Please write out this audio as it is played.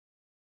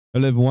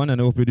Hello everyone, and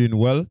I hope you're doing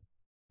well.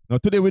 Now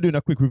today we're doing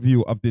a quick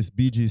review of this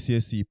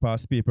Bgcse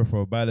past paper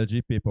for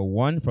biology, paper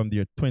 1 from the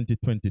year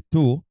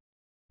 2022.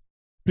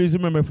 Please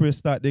remember, before you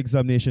start the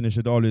examination, you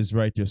should always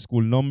write your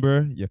school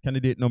number. Your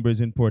candidate number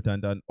is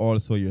important, and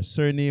also your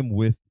surname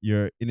with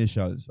your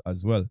initials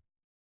as well.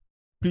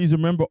 Please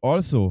remember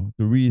also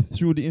to read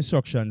through the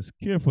instructions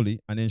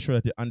carefully and ensure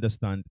that you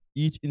understand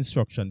each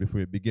instruction before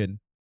you begin.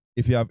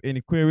 If you have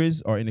any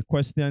queries or any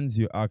questions,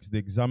 you ask the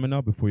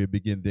examiner before you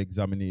begin the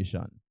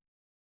examination.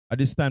 At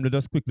this time, let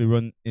us quickly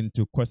run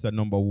into question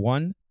number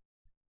 1.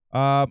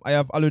 I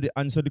have already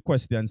answered the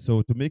question,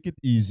 so to make it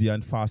easy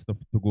and faster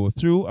to go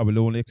through, I will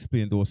only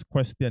explain those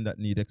questions that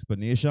need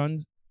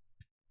explanations.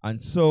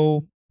 And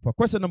so, for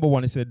question number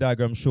 1, it said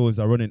diagram shows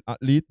a running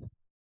athlete.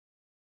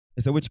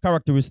 It said which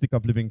characteristic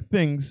of living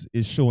things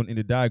is shown in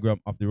the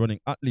diagram of the running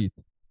athlete?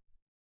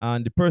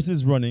 And the person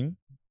is running,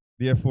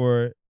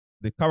 therefore,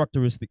 the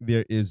characteristic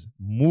there is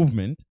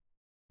movement.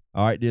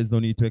 All right, there's no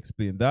need to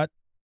explain that.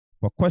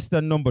 For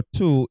question number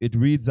 2, it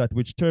reads that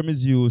which term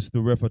is used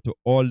to refer to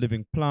all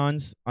living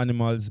plants,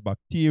 animals,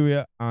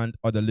 bacteria, and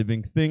other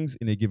living things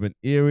in a given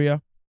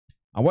area.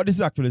 And what this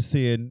is actually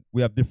saying,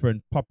 we have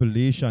different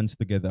populations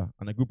together,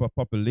 and a group of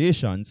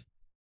populations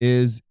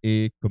is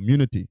a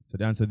community. So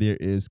the answer there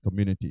is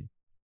community.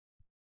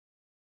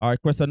 All right,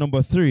 question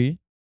number 3.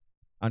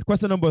 And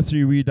question number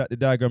 3 read that the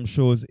diagram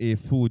shows a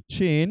food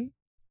chain.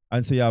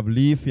 And so you have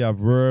leaf, you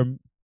have worm,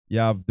 you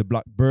have the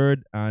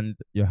blackbird, and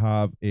you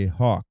have a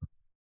hawk.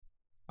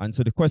 And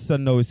so the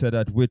question now is said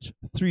that which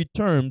 3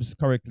 terms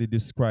correctly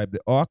describe the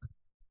hawk.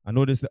 And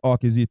notice the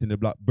hawk is eating the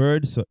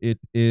blackbird, so it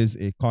is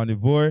a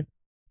carnivore.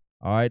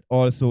 All right.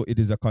 Also, it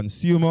is a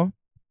consumer.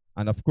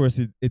 And of course,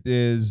 it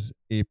is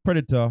a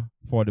predator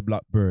for the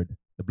blackbird.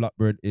 The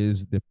blackbird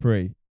is the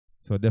prey.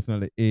 So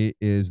definitely A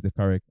is the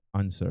correct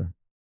answer.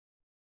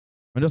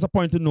 And just a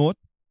point to note,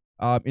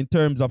 in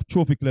terms of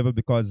trophic level,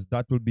 because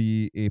that will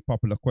be a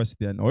popular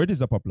question, or it is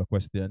a popular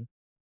question.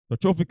 So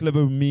trophic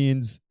level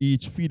means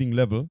each feeding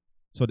level.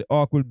 So the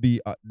hawk will be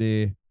at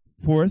the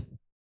 4th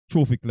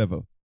trophic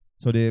level.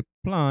 So the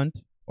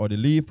plant or the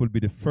leaf will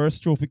be the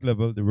 1st trophic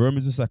level, the worm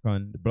is the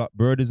 2nd, the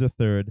blackbird is the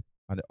 3rd,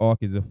 and the hawk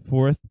is the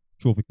 4th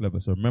trophic level.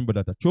 So remember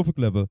that the trophic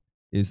level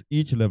is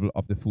each level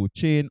of the food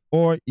chain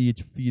or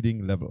each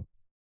feeding level.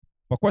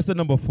 For question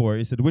number 4,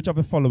 it said which of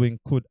the following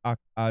could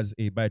act as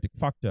a biotic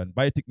factor? And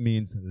biotic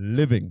means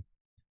living.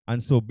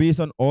 And so based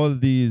on all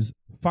these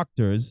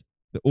factors,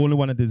 the only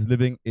one that is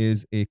living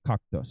is a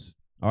cactus.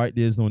 All right,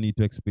 there's no need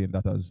to explain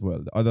that as well.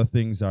 The other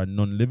things are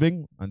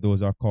non-living, and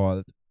those are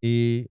called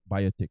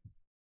abiotic.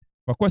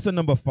 For question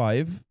number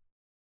 5,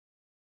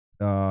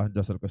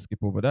 just let us skip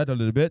over that a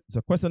little bit.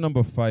 So question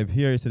number 5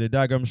 here is the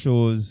diagram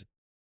shows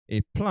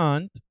a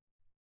plant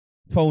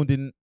found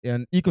in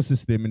an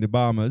ecosystem in the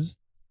Bahamas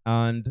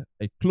and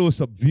a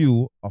close-up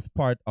view of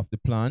part of the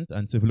plant.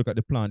 And so if you look at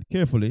the plant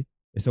carefully,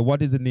 it says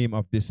what is the name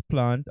of this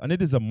plant? And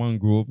it is a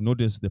mangrove.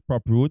 Notice the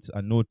prop roots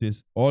and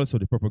notice also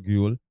the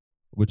propagule,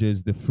 which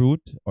is the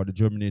fruit or the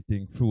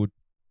germinating fruit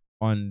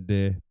on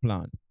the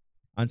plant.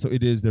 And so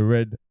it is the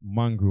red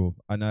mangrove.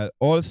 And I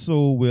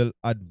also will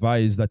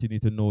advise that you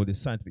need to know the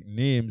scientific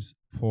names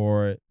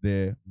for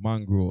the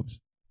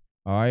mangroves.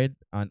 All right.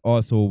 And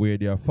also where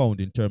they are found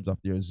in terms of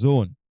their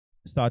zone.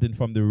 Starting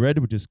from the red,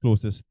 which is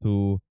closest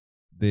to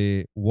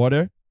the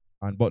water,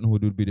 and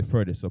buttonwood would be the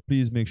furthest. So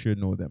please make sure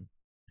you know them.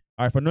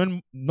 All right. For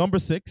number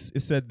 6, it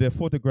said the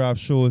photograph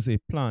shows a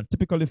plant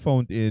typically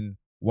found in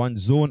one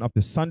zone of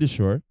the sandy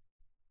shore.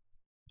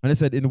 And it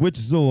said, in which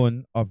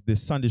zone of the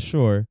sandy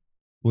shore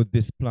would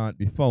this plant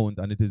be found?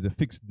 And it is the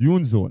fixed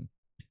dune zone.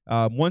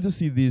 Once you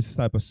see these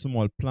type of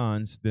small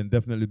plants, then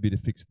definitely be the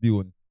fixed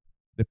dune.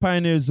 The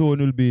pioneer zone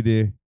will be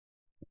the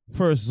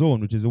first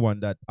zone, which is the one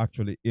that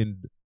actually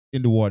in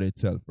the water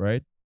itself,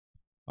 right?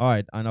 All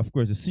right, and of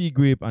course the sea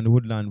grape and the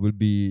woodland will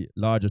be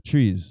larger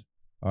trees,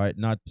 all right,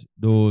 not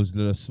those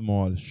little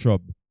small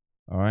shrub,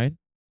 all right?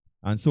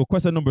 And so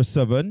question number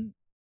 7,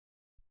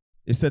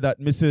 it said that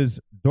Mrs.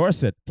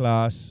 Dorset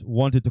class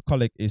wanted to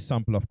collect a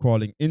sample of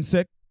crawling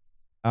insect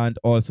and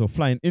also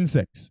flying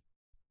insects.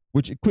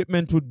 Which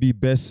equipment would be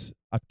best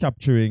at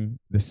capturing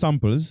the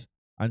samples?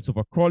 And so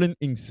for crawling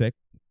insect,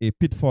 a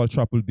pitfall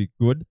trap will be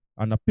good.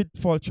 And a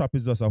pitfall trap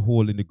is just a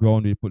hole in the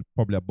ground. We put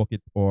probably a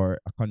bucket or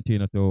a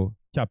container to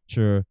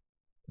capture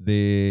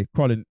the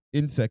crawling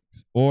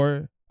insects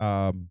or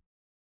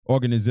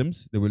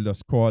organisms. They will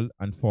just crawl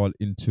and fall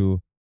into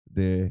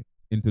the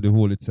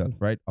hole itself,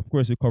 right? Of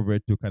course, you cover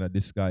it to kind of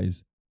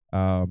disguise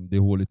the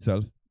hole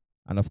itself.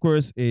 And of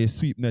course, a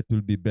sweep net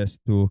will be best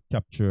to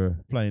capture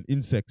flying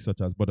insects such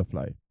as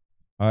butterfly.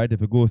 All right,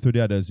 if you go through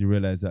the others, you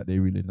realize that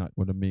they're really not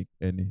going to make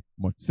any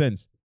much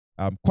sense.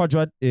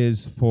 Quadrat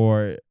is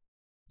for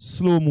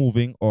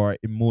slow-moving or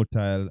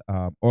immotile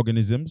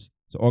organisms.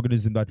 So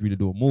organisms that really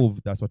don't move,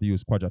 that's what you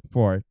use quadrat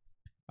for.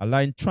 A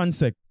line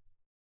transect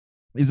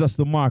is just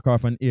to mark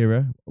off an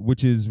area,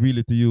 which is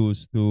really to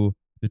use to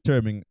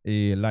determine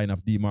a line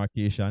of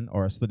demarcation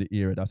or a study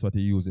area. That's what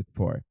you use it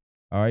for.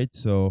 All right,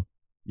 so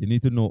You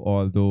need to know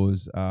all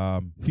those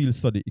field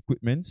study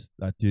equipments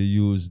that you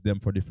use them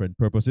for different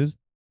purposes.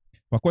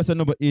 For question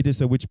number 8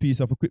 is which piece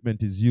of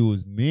equipment is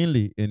used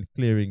mainly in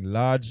clearing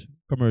large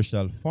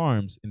commercial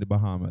farms in the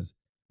Bahamas?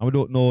 And we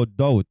don't no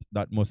doubt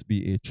that must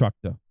be a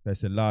tractor.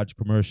 That's a large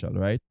commercial,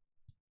 right?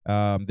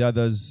 The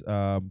others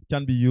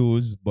can be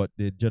used, but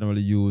they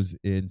generally use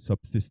in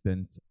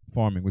subsistence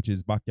farming, which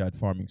is backyard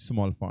farming,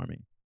 small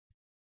farming.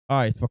 All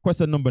right, for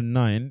question number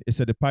 9, it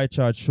said the pie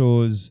chart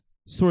shows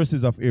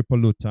sources of air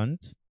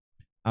pollutants,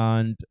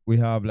 and we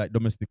have like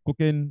domestic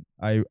cooking.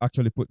 I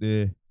actually put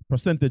the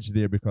percentage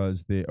there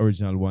because the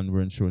original one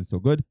weren't showing so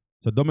good.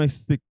 So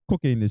domestic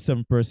cooking is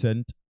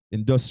 7%,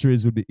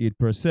 industries will be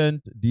 8%,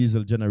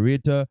 diesel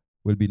generator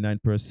will be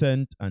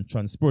 9%, and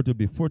transport will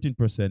be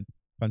 14%.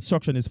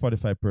 Construction is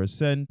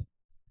 45%,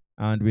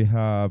 and we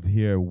have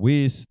here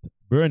waste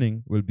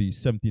burning will be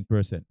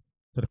 17%.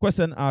 So the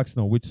question asks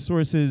now, which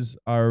sources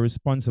are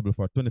responsible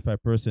for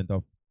 25%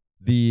 of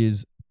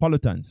these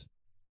pollutants?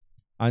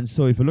 And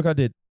so if you look at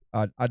it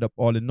and add up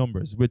all the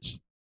numbers, which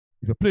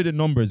if you play the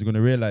numbers, you're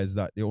going to realize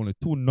that there are only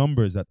two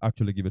numbers that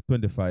actually give it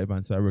 25.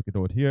 And so I work it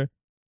out here.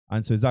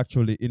 And so it's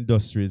actually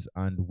industries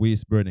and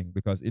waste burning,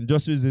 because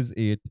industries is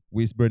 8,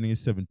 waste burning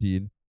is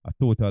 17, a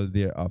total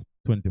there of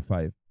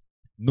 25.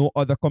 No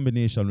other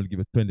combination will give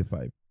it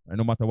 25, and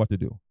no matter what you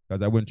do,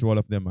 because I went through all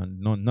of them and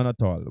none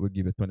at all will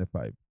give it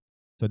 25.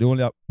 So the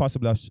only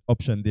possible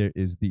option there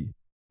is D.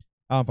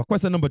 For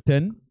question number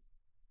 10,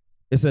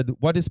 it said,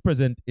 what is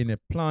present in a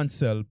plant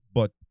cell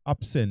but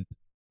absent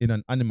in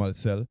an animal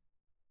cell?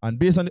 And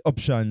based on the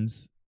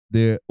options,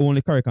 the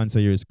only correct answer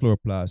here is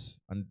chloroplast.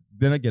 And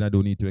then again, I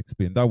don't need to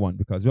explain that one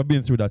because we've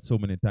been through that so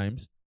many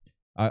times.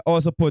 I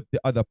also put the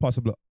other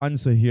possible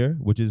answer here,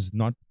 which is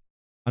not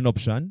an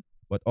option,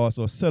 but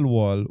also cell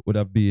wall would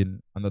have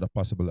been another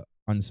possible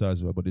answer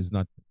as well, but it's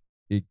not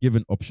a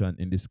given option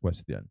in this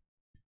question.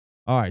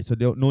 All right, so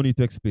no need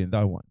to explain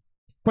that one.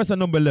 Question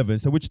number 11,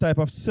 so which type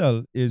of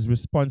cell is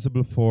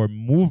responsible for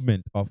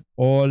movement of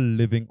all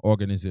living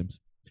organisms?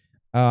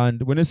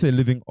 And when I say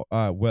living,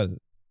 well,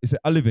 it's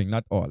a living,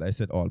 not all, I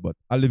said all, but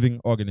a living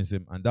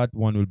organism, and that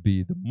one will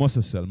be the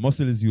muscle cell.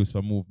 Muscle is used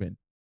for movement.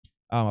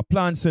 A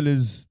plant cell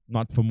is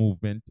not for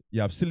movement.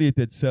 You have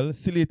ciliated cell.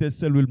 Ciliated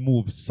cell will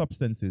move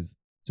substances.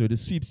 So the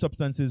sweep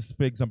substances,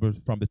 for example,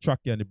 from the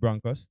trachea and the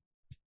bronchus,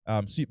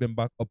 sweep them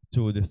back up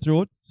to the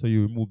throat, so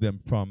you remove them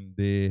from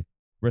the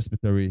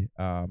respiratory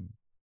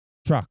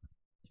tract.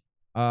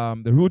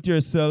 The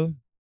root cell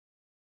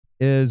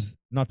is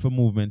not for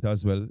movement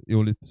as well. It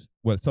only,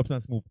 well,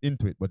 substance move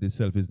into it, but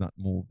itself is not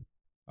moved.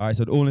 All right,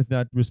 so the only thing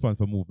that responds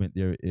for movement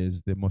there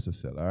is the muscle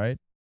cell, all right?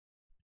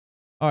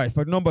 All right,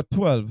 for number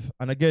 12,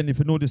 and again, if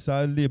you notice,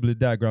 I'll label the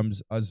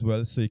diagrams as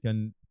well, so you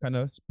can kind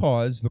of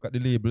pause, look at the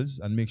labels,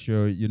 and make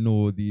sure you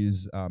know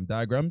these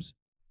diagrams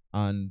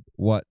and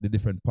what the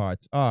different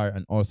parts are,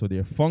 and also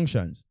their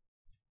functions.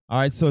 All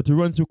right, so to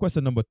run through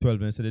question number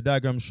 12, so the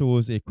diagram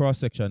shows a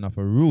cross-section of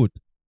a root,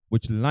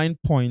 which line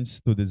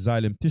points to the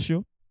xylem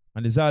tissue,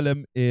 and the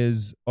xylem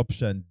is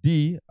option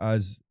D,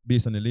 as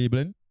based on the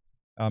labeling.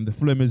 The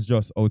phloem is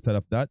just outside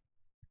of that,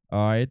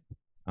 all right,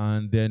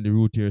 and then the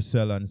root hair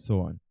cell and so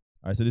on.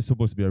 All right, so this is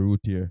supposed to be a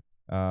root hair,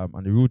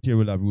 and the root hair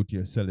will have root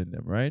hair cell in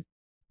them, right?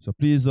 So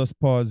please just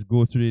pause,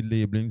 go through the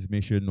labelings,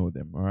 make sure you know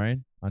them, all right?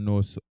 And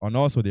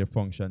also their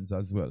functions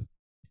as well.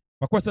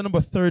 For question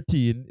number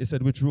 13, it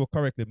said which row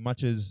correctly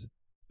matches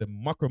the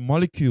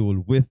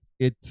macromolecule with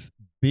its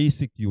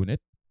basic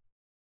unit.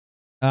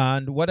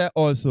 And what I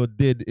also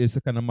did is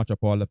to kind of match up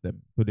all of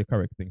them to the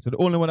correct thing. So the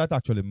only one that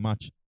actually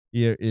match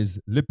here is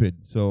lipid.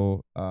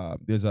 So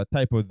there's a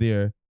typo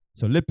there.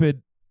 So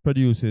lipid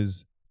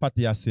produces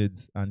fatty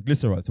acids and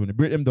glycerol. So when you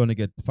break them down, you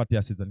get fatty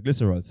acids and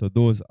glycerol. So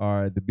those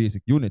are the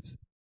basic units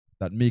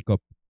that make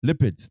up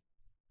lipids.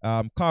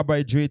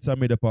 Carbohydrates are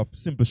made up of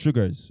simple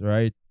sugars,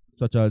 right?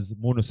 Such as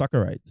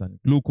monosaccharides and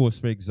glucose,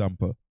 for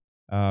example,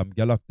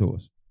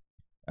 galactose.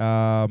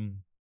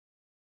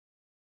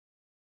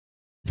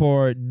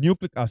 For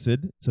nucleic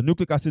acid, so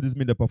nucleic acid is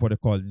made up of what they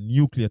call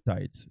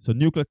nucleotides. So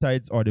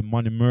nucleotides are the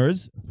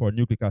monomers for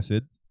nucleic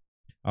acids,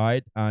 all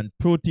right? And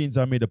proteins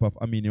are made up of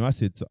amino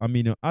acids. So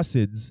amino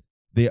acids,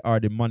 they are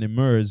the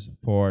monomers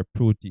for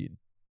protein.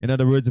 In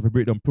other words, if you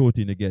break down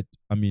protein, you get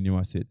amino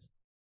acids.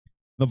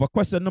 Now for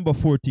question number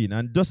 14,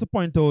 and just to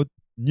point out,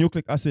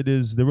 nucleic acid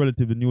is the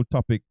relatively new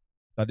topic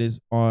that is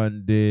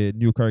on the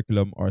new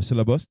curriculum or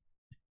syllabus.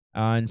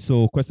 And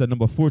so question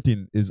number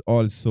 14 is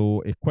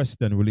also a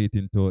question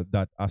relating to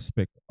that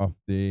aspect of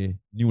the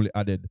newly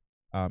added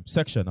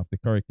section of the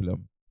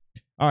curriculum.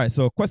 All right,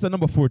 so question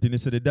number 14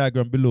 is the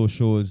diagram below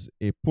shows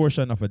a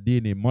portion of a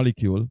DNA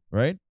molecule,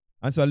 right?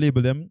 And so I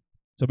label them.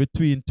 So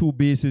between two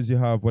bases, you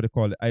have what they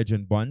call the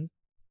hydrogen bonds.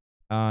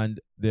 And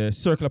the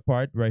circular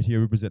part right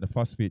here represent the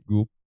phosphate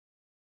group.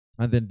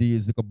 And then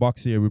these little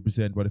box here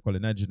represent what they call the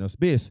nitrogenous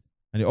base.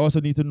 And you also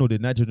need to know the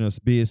nitrogenous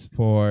base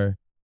for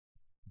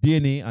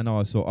DNA and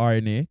also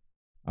RNA,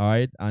 all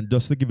right? And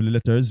just to give you the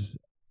letters,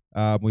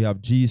 we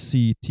have G,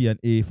 C, T, and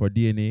A for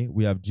DNA.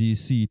 We have G,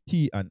 C,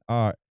 T, and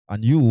R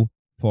and U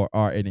for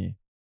RNA,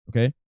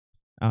 okay?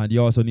 And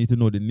you also need to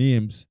know the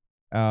names.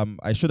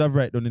 I should have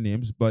written down the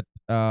names, but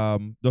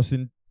just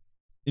in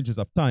interest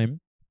of time,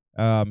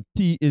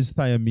 T is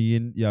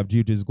thiamine, you have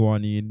G is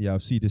guanine, you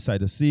have C is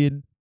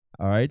cytosine,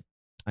 all right,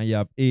 and you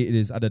have A it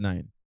is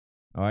adenine,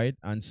 all right.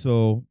 And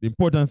so the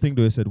important thing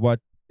though is said what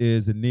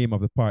is the name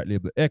of the part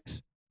labeled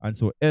X, and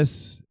so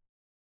X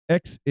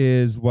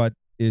is what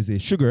is a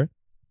sugar,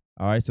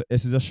 all right. So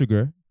S is a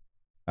sugar,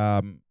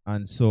 and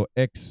so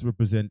X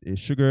represent a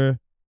sugar,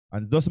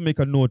 and just make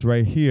a note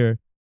right here.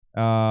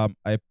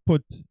 I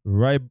put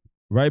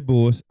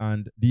ribose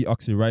and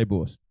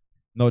deoxyribose.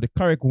 Now, the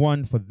correct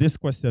one for this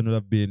question would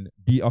have been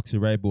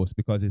deoxyribose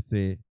because it's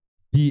a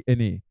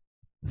DNA.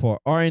 For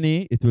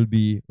RNA, it will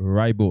be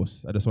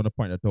ribose. I just want to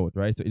point that out,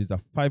 right? So it is a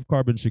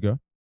 5-carbon sugar.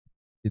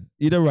 It's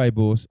either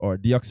ribose or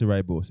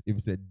deoxyribose. If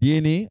it's a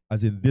DNA,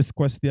 as in this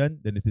question,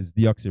 then it is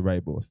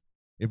deoxyribose.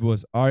 If it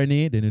was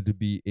RNA, then it would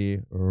be a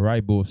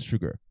ribose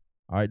sugar.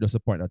 All right, just to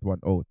point that one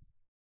out.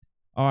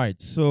 All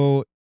right,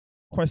 so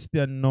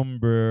question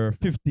number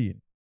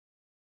 15.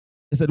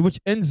 It said which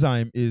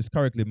enzyme is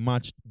correctly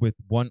matched with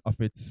one of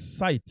its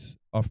sites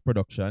of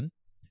production.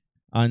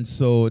 And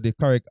so the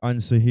correct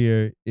answer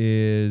here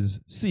is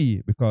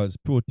C, because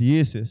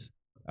proteases,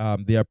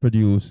 they are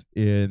produced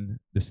in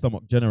the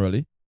stomach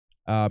generally.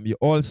 You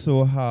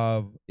also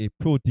have a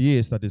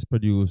protease that is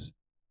produced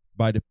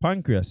by the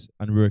pancreas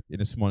and work in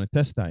the small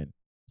intestine.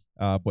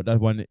 But that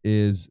one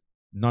is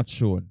not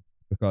shown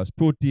because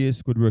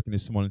protease could work in the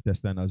small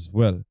intestine as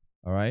well.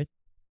 All right.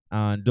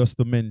 And just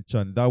to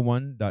mention that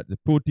one, that the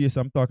protease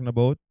I'm talking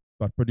about,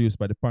 but produced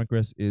by the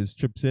pancreas, is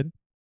trypsin.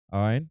 All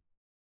right.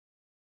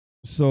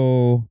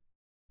 So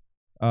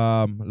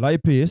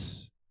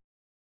lipase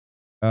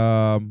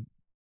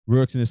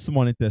works in the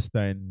small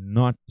intestine,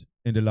 not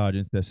in the large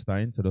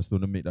intestine. So just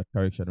want to make that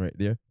correction right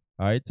there.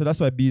 All right. So that's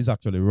why B is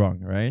actually wrong,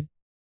 right?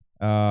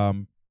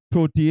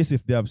 Protease,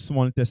 if they have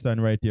small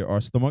intestine right here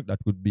or stomach, that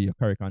could be a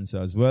correct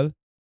answer as well.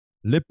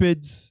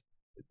 Lipids,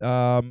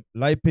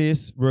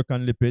 lipase work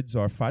on lipids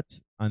or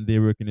fats, and they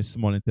work in the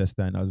small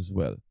intestine as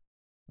well.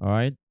 All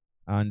right.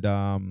 And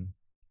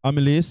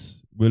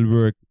amylase will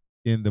work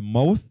in the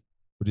mouth,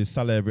 which is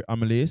salivary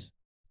amylase,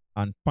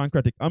 and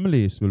pancreatic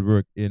amylase will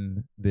work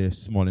in the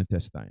small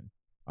intestine.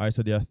 All right.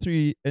 So there are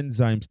 3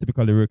 enzymes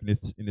typically working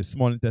in the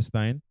small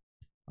intestine.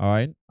 All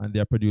right. And they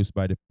are produced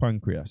by the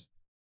pancreas.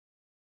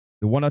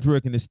 The one that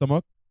works in the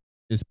stomach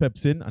is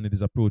pepsin, and it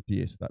is a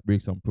protease that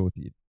breaks down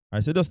protein. All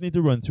right, so you just need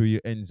to run through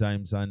your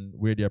enzymes and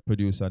where they are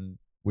produced and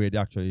where they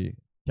actually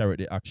carry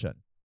the action.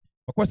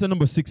 For question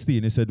number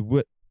 16, it said,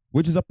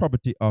 which is a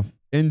property of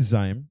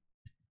enzyme?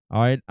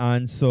 All right,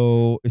 and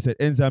so it said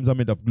enzymes are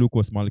made of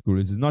glucose molecules.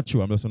 This is not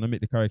true. I'm just going to make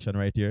the correction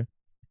right here.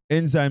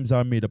 Enzymes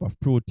are made up of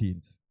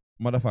proteins.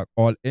 Matter of fact,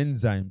 all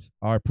enzymes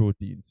are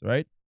proteins,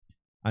 right?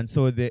 And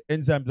so the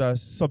enzymes are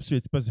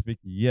substrate specific,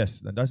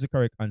 yes, and that's the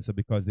correct answer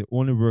because they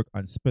only work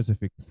on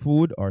specific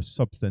food or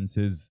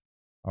substances,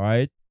 all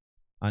right?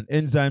 And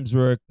enzymes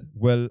work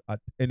well at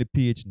any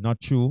pH, not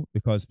true,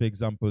 because, for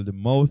example, the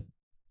mouth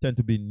tend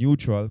to be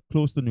neutral,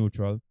 close to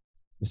neutral,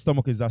 the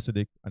stomach is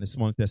acidic, and the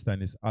small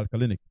intestine is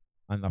alkalinic.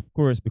 And of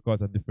course,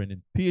 because of different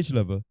in pH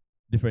level,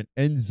 different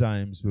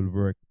enzymes will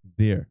work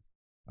there,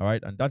 all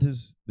right? And that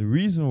is the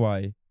reason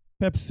why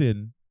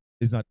pepsin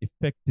is not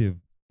effective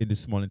in the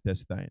small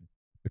intestine,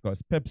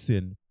 because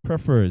pepsin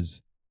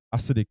prefers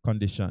acidic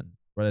condition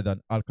rather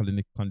than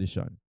alkalinic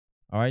condition,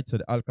 all right? So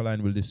the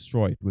alkaline will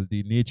destroy it, will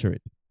denature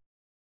it.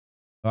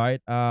 All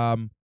right.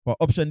 For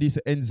option D,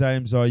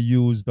 enzymes are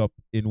used up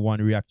in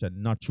one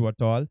reaction. Not true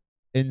at all.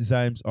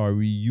 Enzymes are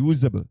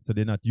reusable, so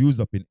they're not used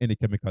up in any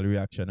chemical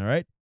reaction. All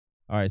right.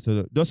 All right.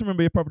 So just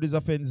remember your properties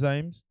of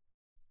enzymes.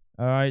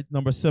 All right.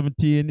 Number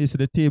 17 is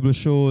the table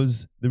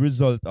shows the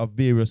result of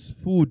various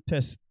food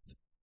tests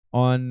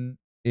on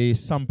a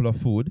sample of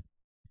food.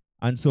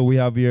 And so we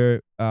have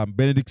here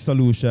Benedict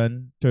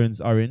solution turns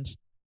orange,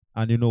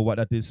 and you know what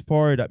that is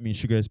for. That means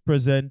sugar is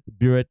present.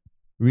 Burette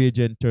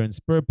reagent turns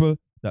purple.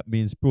 That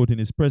means protein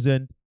is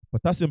present.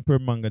 Potassium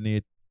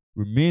permanganate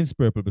remains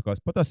purple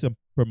because potassium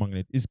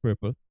permanganate is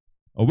purple.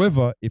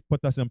 However, if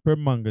potassium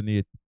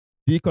permanganate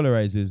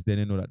decolorizes, then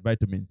you know that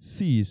vitamin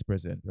C is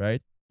present,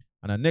 right?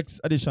 And the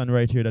next addition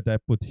right here that I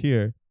put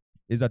here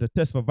is that to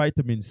test for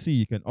vitamin C,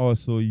 you can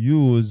also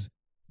use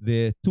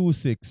the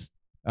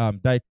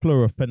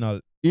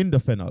 2,6-dichlorophenyl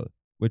indophenol,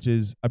 which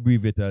is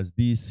abbreviated as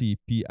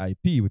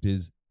DCPIP, which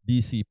is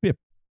DCPIP.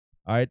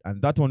 All right,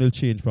 and that one will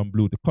change from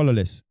blue to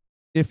colorless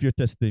if you're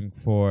testing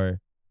for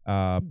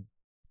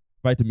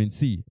vitamin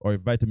C or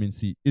if vitamin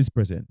C is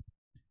present.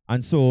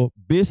 And so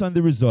based on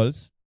the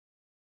results,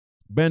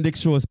 Benedict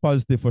shows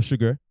positive for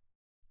sugar,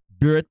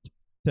 Burette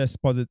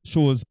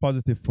shows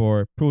positive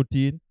for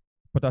protein,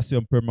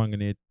 potassium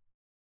permanganate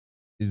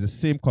is the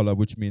same color,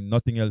 which means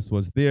nothing else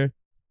was there.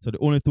 So the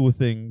only 2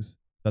 things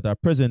that are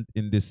present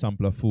in this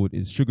sample of food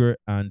is sugar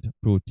and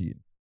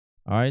protein.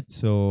 All right,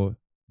 so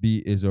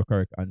B is your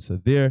correct answer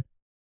there.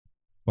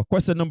 For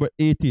question number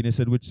 18, it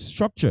said which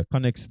structure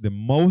connects the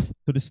mouth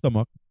to the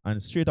stomach,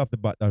 and straight off the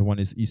bat, that one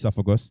is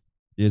esophagus.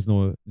 There's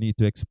no need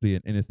to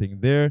explain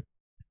anything there.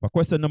 For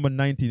question number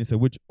 19, it said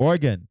which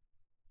organ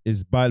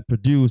is bile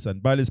produced,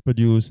 and bile is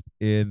produced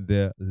in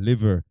the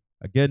liver.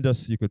 Again,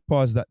 just you could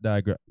pause that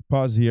diagram,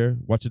 pause here,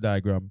 watch the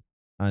diagram,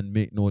 and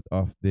make note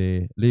of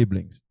the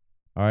labelings.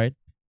 All right.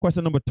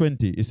 Question number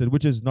 20, it said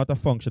which is not a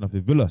function of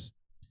the villus,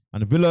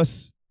 and the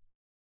villus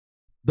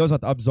does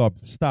not absorb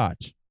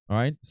starch. All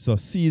right. So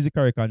C is the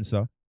correct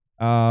answer.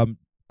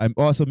 I'm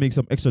also make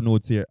some extra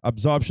notes here.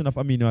 Absorption of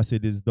amino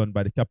acid is done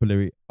by the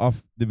capillary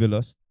of the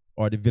villus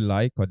or the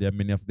villi, because there are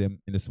many of them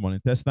in the small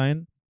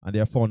intestine, and they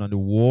are found on the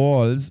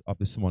walls of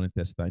the small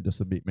intestine, just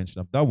to make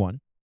mention of that one.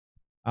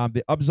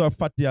 They absorb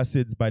fatty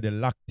acids by the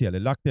lacteal. The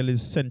lacteal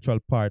is central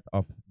part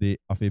of a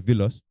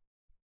villus.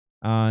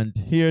 And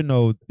here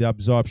now, the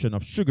absorption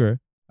of sugar,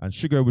 and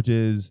sugar, which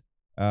is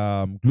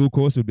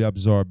glucose, will be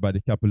absorbed by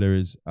the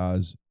capillaries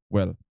as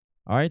well.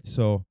 All right,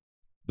 so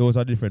those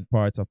are different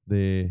parts of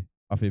a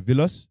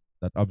villus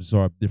that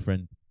absorb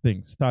different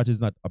things. Starch is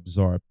not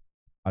absorbed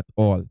at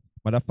all.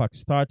 Matter of fact,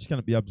 starch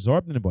cannot be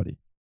absorbed in the body.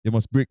 You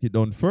must break it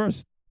down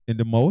first in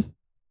the mouth,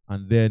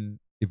 and then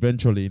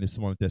eventually in the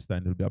small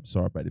intestine it will be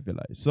absorbed by the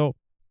villi. So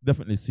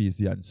definitely C is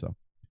the answer.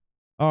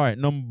 All right,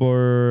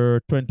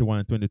 number 21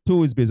 and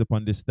 22 is based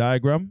upon this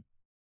diagram.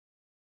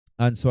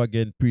 And so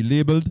again,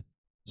 pre-labeled.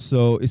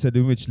 So it said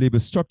in which label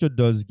structure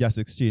does gas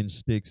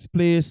exchange takes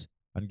place,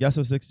 and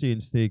gaseous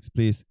exchange takes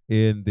place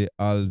in the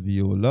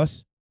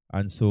alveolus.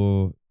 And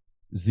so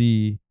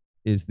Z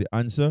is the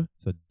answer.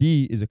 So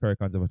D is the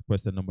correct answer for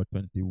question number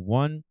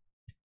 21.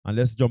 And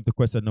let's jump to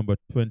question number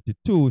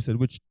 22. It said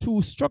which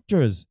two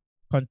structures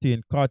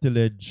contain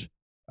cartilage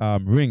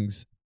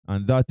rings,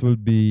 and that will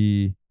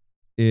be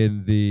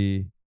in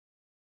the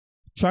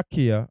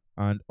trachea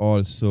and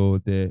also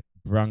the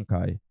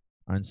bronchi.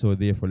 And so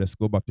therefore, let's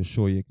go back to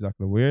show you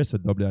exactly where. So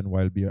W and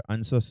Y will be your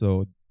answer.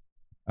 So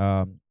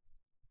W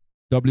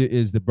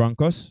is the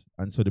bronchus,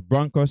 and so the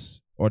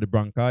bronchus or the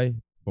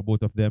bronchi for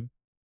both of them,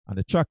 and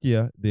the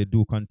trachea, they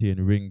do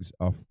contain rings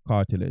of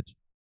cartilage.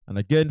 And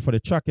again, for the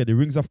trachea, the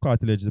rings of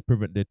cartilage they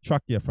prevent the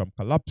trachea from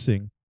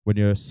collapsing when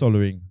you're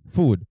swallowing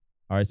food.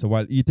 All right, so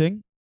while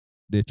eating,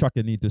 the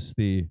trachea need to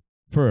stay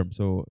firm.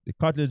 So the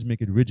cartilage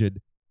make it rigid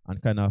and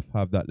kind of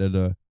have that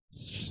little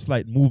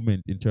slight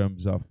movement in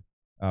terms of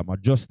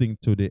adjusting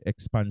to the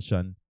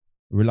expansion,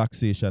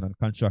 relaxation, and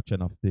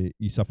contraction of the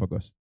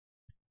esophagus.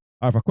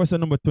 All right, for question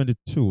number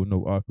 22,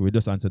 no, okay, we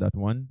just answered that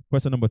one.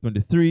 Question number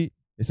 23,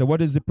 it said,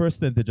 what is the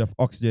percentage of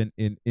oxygen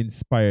in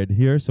inspired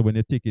air? So when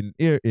you're taking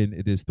air in,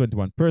 it is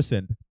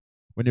 21%.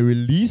 When you're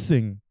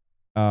releasing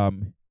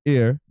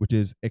air, which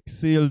is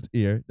exhaled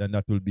air, then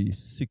that will be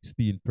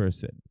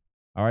 16%.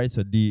 All right,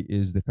 so D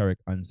is the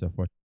correct answer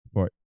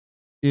for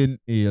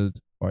inhaled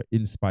or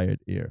inspired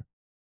air.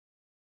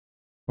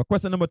 For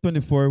question number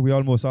 24, we're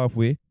almost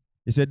halfway.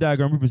 It said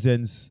diagram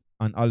represents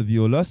an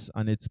alveolus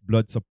and its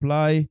blood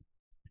supply.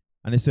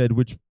 And it said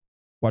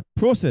what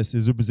process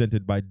is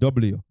represented by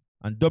W.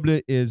 And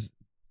W is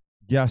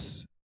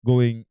gas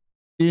going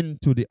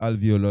into the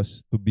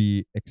alveolus to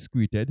be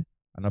excreted.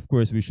 And of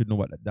course, we should know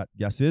what that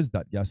gas is.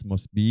 That gas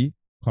must be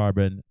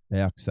carbon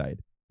dioxide.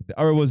 If the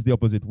arrow was the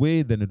opposite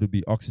way, then it would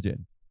be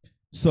oxygen.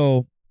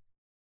 So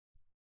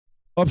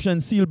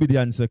option C will be the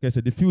answer. Okay, so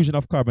diffusion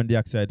of carbon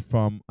dioxide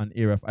from an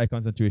area of high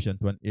concentration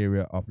to an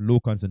area of low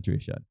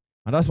concentration.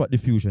 And that's what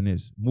diffusion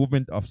is.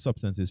 Movement of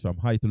substances from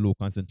high to low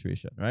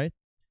concentration, right?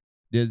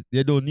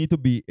 There don't need to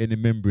be any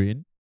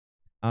membrane.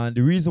 And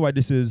the reason why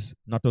this is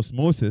not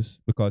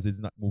osmosis, because it's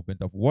not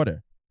movement of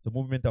water. So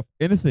movement of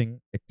anything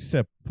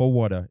except for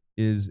water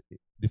is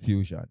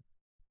diffusion.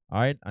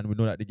 All right, and we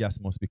know that the gas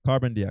must be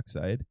carbon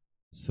dioxide.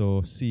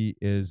 So C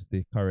is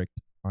the correct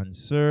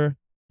answer.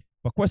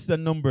 For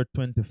question number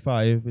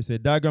 25, it's a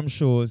diagram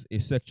shows a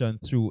section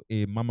through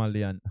a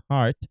mammalian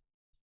heart.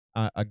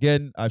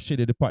 Again, I've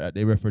shaded the part that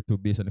they refer to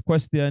based on the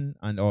question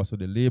and also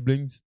the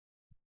labelings.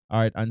 All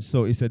right, and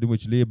so it said in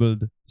which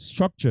labeled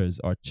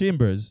structures or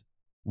chambers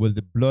will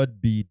the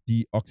blood be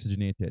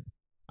deoxygenated.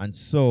 And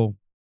so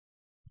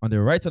on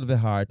the right side of the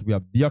heart, we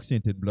have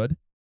deoxygenated blood.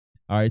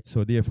 All right,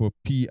 so therefore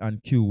P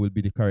and Q will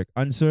be the correct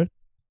answer.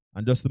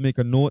 And just to make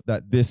a note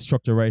that this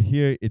structure right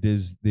here, it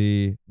is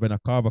the vena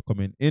cava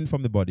coming in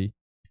from the body,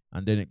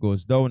 and then it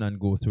goes down and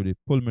go through the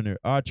pulmonary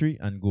artery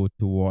and go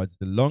towards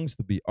the lungs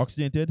to be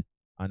oxygenated,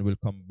 and will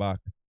come back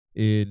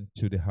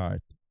into the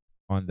heart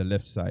on the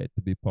left side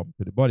to be pumped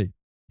to the body.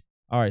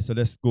 All right, so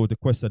let's go to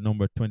question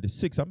number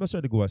 26. I'm just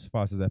trying to go as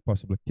fast as I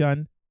possibly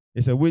can.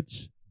 It's a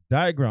which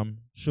diagram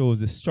shows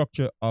the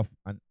structure of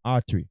an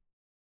artery.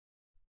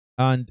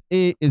 And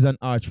A is an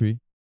artery.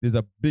 There's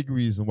a big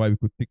reason why we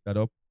could pick that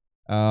up.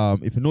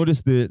 If you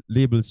notice the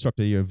label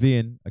structure here,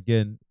 vein,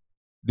 again,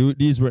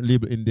 these weren't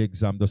labeled in the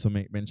exam, just to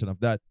make mention of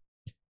that.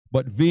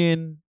 But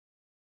veins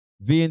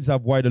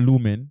have wider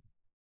lumen,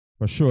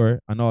 for sure,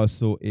 and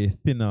also a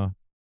thinner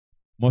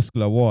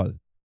muscular wall.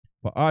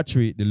 For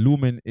artery, the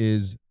lumen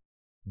is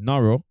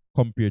narrow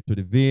compared to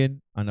the vein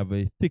and have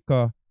a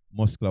thicker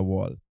muscular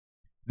wall.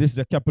 This is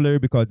a capillary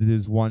because it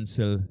is one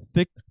cell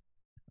thick,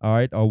 all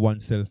right, or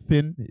one cell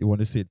thin. You want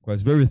to say it because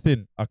it's very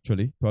thin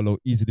actually to allow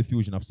easy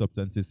diffusion of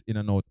substances in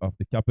and out of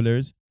the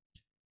capillaries.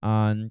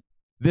 And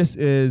this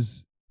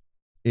is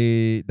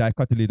a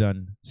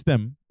dicotyledon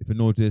stem. If you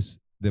notice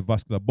the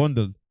vascular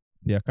bundle,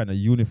 they are kind of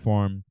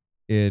uniform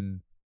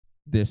in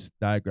this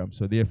diagram.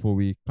 So therefore,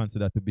 we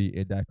consider that to be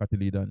a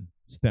dicotyledon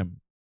stem.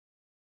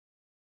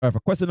 All right, for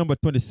question number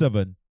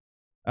 27,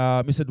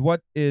 he said,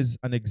 what is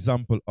an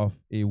example of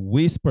a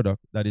waste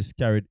product that is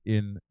carried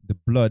in the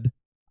blood?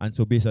 And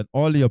so based on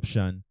all the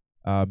option,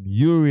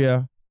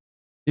 urea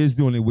is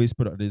the only waste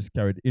product that is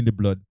carried in the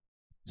blood.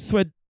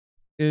 Sweat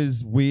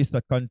is waste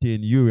that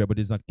contain urea but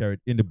is not carried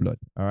in the blood.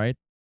 All right.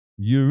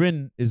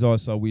 Urine is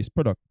also a waste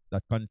product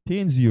that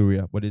contains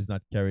urea but is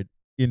not carried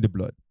in the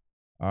blood.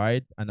 All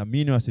right. And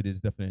amino acid is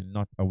definitely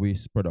not a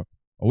waste product.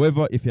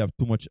 However, if you have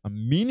too much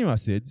amino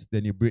acids,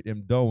 then you break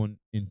them down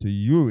into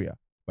urea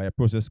by a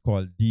process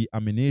called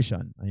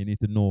deamination. And you need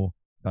to know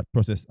that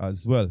process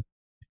as well.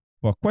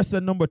 For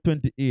question number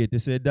 28, they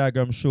say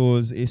diagram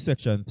shows a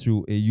section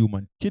through a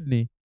human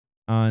kidney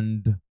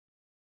and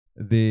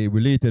the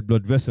related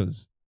blood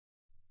vessels.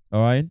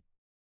 All right.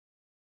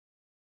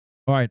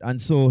 All right.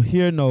 And so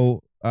here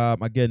now,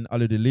 again,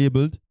 already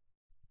labeled.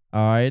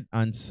 All right.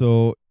 And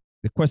so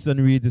the question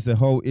reads,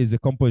 how is the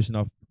composition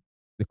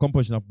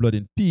of blood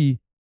in P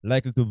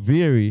likely to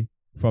vary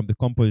from the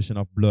composition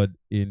of blood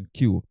in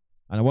Q?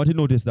 And I want to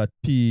notice that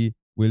P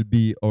will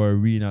be our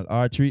renal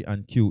artery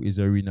and Q is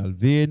a renal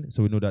vein.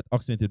 So we know that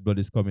oxygenated blood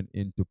is coming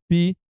into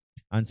P.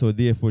 And so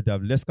therefore, to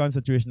have less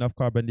concentration of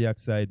carbon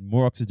dioxide,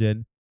 more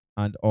oxygen,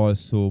 and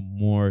also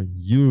more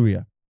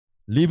urea.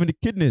 Leaving the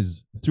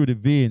kidneys through the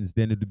veins,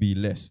 then it will be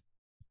less.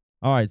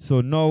 All right,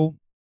 so now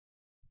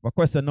for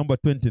question number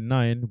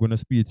 29, we're going to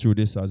speed through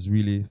this as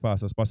really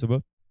fast as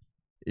possible.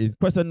 In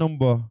question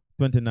number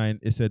 29,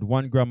 it said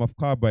 1 gram of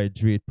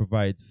carbohydrate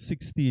provides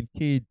 16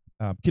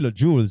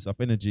 kilojoules of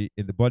energy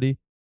in the body.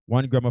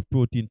 1 gram of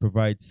protein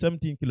provides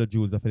 17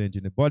 kilojoules of energy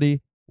in the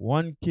body.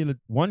 1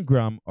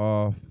 gram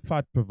of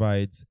fat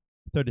provides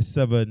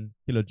 37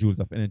 kilojoules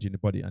of energy in the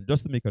body. And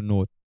just to make a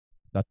note,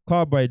 that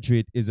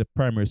carbohydrate is a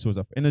primary source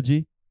of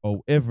energy.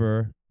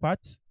 However,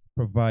 fats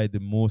provide the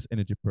most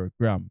energy per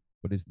gram,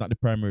 but it's not the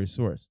primary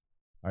source.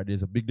 All right,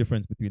 there's a big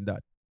difference between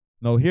that.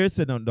 Now here it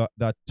said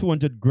that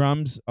 200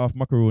 grams of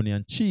macaroni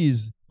and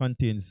cheese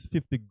contains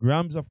 50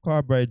 grams of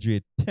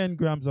carbohydrate, 10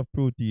 grams of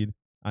protein,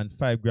 and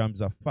 5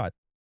 grams of fat.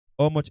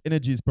 How much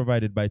energy is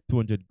provided by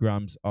 200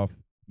 grams of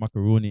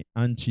macaroni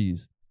and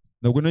cheese?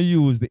 Now we're going to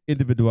use the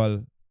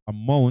individual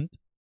amount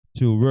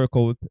to work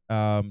out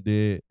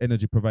the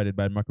energy provided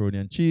by macaroni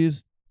and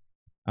cheese.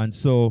 And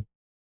so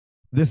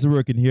this is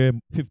working here,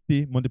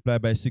 50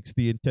 multiplied by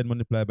 16, 10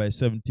 multiplied by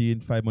 17,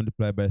 5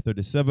 multiplied by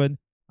 37,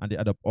 and they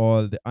add up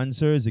all the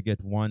answers, you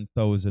get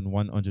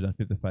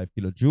 1,155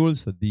 kilojoules.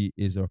 So D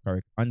is our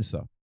correct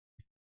answer.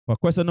 For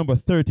question number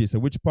 30, so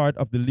which part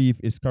of the leaf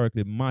is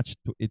correctly matched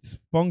to its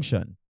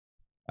function?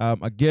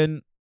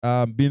 Again,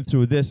 been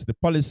through this, the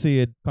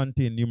palisade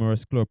contain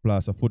numerous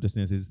chloroplasts of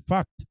photosynthesis. In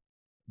fact,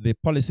 the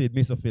palisade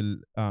mesophyll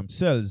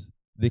cells,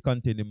 they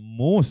contain the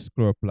most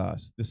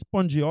chloroplasts. The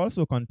spongy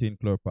also contain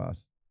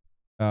chloroplasts,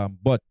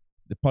 but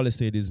the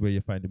palisade is where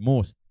you find the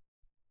most.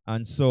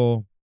 And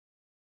so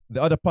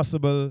the other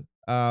possible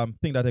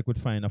thing that I could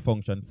find a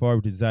function for,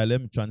 which is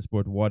xylem,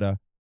 transport water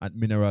and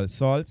mineral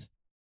salts.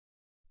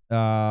 There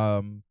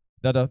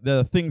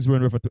are things we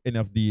won't refer to any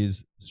of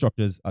these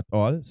structures at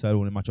all, so I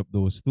only match up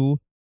those two.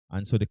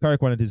 And so the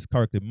correct one that is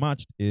correctly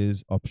matched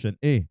is option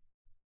A.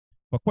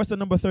 For question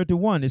number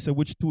 31, it says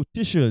which two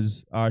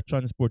tissues are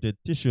transported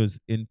tissues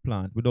in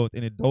plant? Without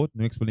any doubt,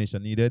 no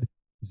explanation needed,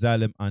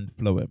 xylem and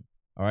phloem.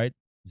 All right,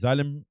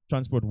 xylem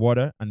transport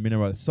water and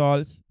mineral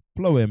salts.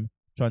 Phloem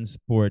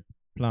transport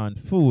plant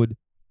food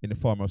in the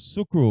form of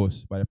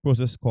sucrose by a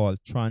process called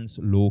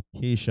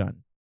translocation.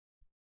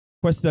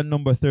 Question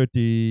number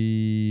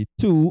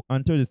 32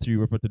 and 33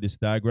 refer to this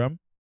diagram.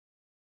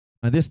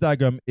 And this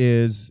diagram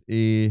is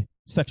a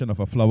section of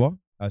a flower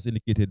as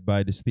indicated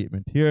by the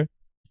statement here.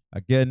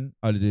 Again,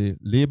 already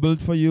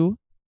labeled for you,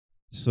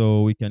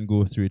 so we can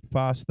go through it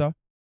faster.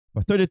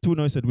 For 32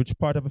 now, it said which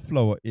part of a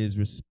flower is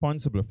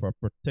responsible for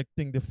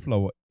protecting the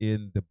flower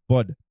in the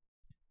bud.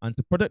 And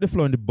to protect the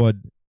flower in the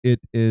bud, it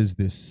is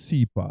the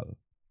sepal.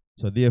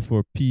 So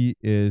therefore, P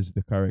is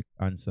the correct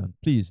answer. And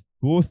please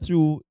go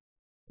through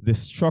the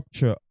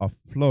structure of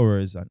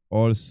flowers and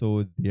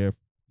also their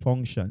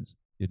functions.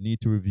 You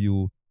need to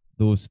review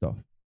those stuff.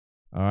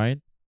 All right.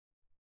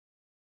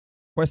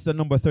 Question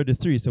number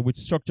 33. So which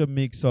structure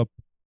makes up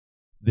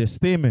the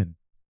stamen?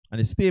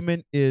 And the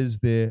stamen is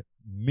the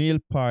male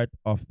part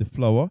of the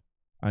flower.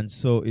 And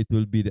so it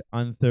will be the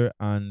anther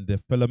and the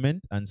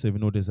filament. And so if you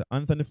notice the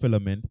anther and the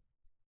filament,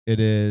 it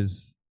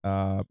is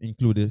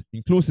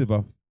inclusive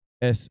of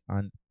S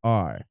and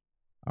R.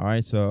 All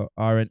right, so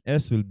R and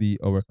S will be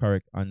our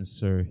correct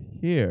answer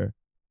here.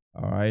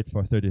 All right,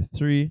 for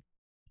 33.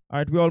 All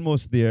right, we're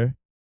almost there.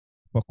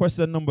 For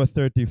question number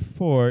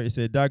 34, it's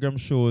a diagram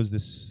shows the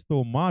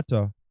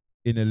stomata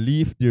in a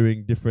leaf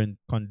during different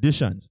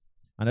conditions.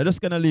 And I just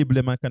kind of label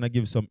them and kind of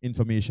give some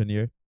information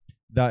here.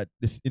 That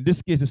in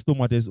this case, the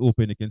stomata is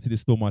open. You can see the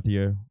stomata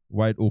here,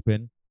 wide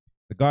open.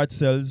 The guard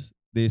cells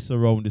they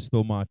surround the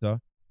stomata.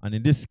 And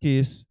in this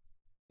case,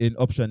 in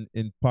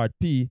part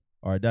P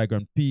or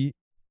diagram P,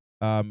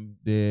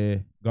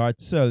 the guard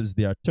cells,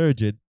 they are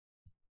turgid.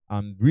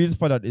 The reason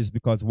for that is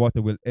because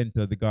water will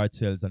enter the guard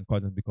cells and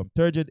cause them to become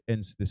turgid,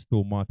 hence the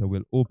stomata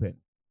will open.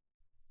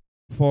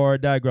 For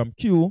diagram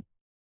Q,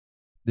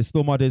 the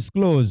stomata is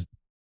closed.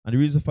 And the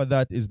reason for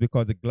that is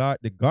because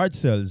the guard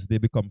cells, they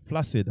become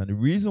flaccid. And the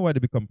reason why they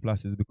become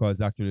flaccid is because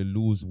they actually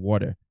lose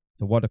water.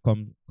 So water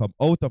come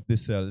out of the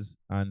cells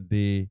and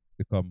they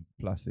become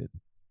flaccid.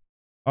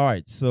 All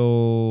right,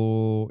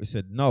 so it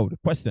said, now the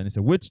question is,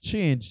 which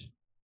change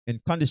in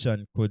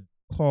condition could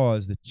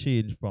cause the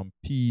change from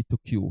P to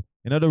Q?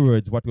 In other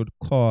words, what would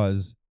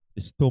cause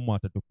the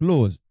stomata to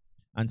close?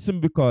 And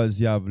simply because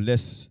you have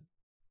less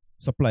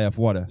supply of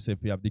water. So if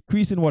you have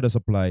decrease in water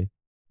supply,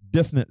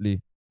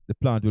 definitely the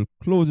plant will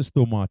close the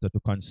stomata to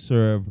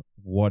conserve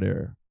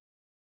water,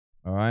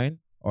 all right,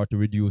 or to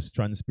reduce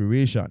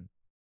transpiration.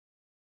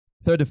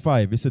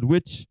 35, it said,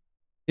 which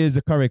is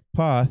the correct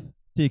path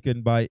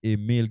taken by a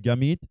male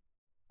gamete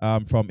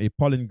from a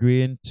pollen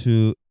grain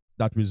to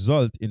that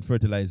result in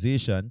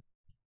fertilization?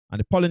 And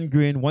the pollen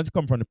grain, once it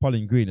comes from the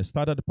pollen grain, it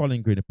starts at the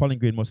pollen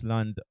grain must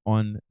land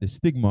on the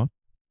stigma.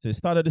 So it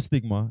starts at the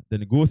stigma,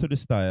 then it goes to the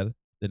style,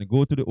 then it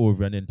goes to the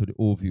ovary, and then to the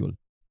ovule.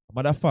 A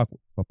matter of fact,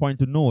 a point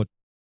to note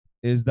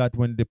is that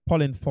when the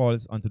pollen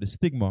falls onto the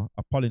stigma,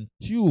 a pollen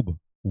tube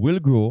will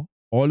grow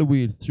all the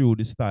way through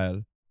the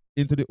style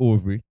into the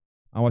ovary,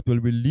 and what will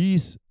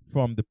release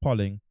from the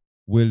pollen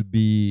will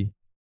be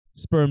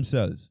sperm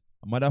cells.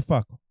 A matter of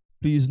fact,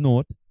 please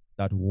note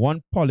that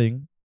one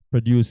pollen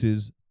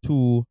produces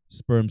 2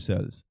 sperm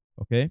cells.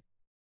 Okay?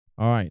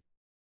 All right.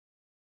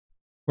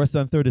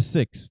 Question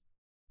 36.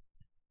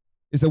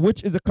 Is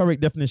which is the correct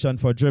definition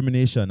for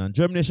germination? And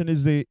germination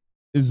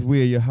is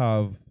where you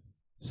have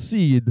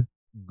seed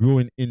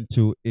growing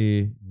into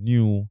a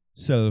new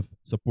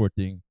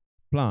self-supporting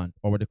plant,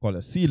 or what they call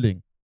a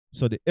seedling.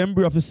 So the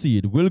embryo of the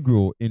seed will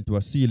grow into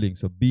a seedling.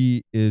 So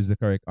B is the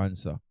correct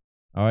answer.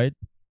 All right.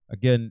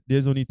 Again,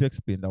 there's no need to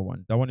explain that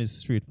one. That one is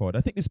straightforward.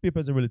 I think this paper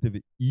is a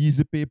relatively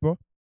easy paper.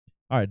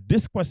 All right,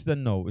 this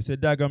question now, it's a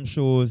diagram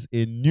shows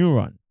a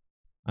neuron.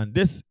 And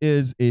this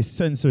is a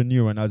sensor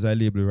neuron, as I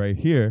label right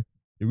here.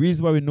 The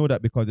reason why we know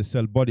that because the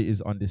cell body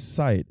is on this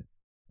side.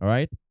 All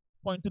right.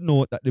 Point to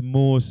note that the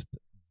most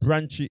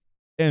branchy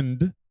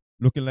end,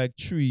 looking like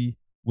tree,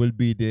 will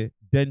be the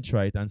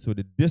dendrite. And so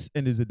this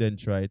end is the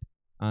dendrite,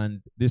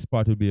 and this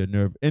part will be a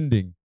nerve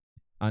ending.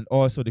 And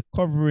also the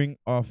covering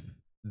of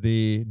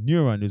the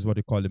neuron is what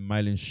we call the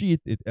myelin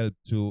sheath. It helps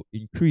to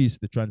increase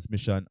the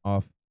transmission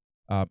of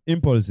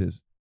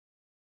impulses.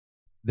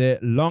 The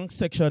long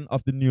section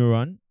of the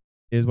neuron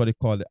is what they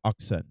call the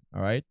axon,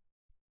 all right?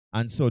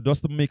 And so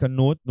just to make a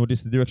note,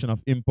 notice the direction of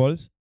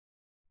impulse.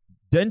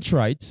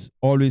 Dendrites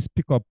always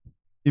pick up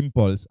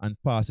impulse and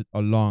pass it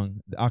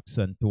along the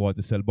axon towards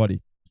the cell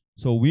body.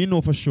 So we know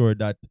for sure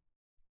that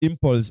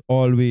impulse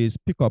always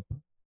pick up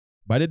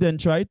by the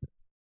dendrite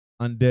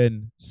and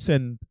then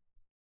send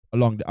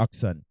along the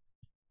axon.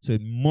 So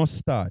it must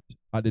start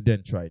at the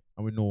dendrite,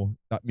 and we know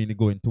that means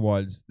going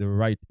towards the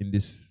right in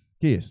this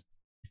case.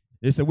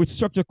 They say which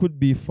structure could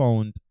be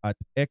found at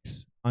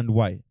X and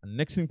Y. And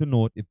next thing to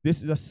note, if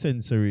this is a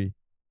sensory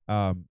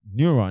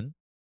neuron,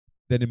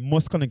 then it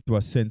must connect to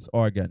a sense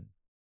organ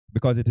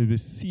because it is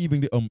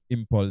receiving the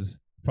impulse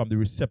from the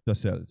receptor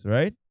cells,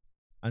 right?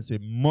 And so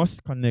it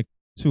must connect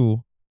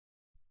to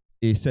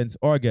a sense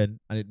organ,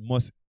 and it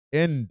must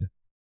end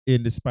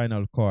in the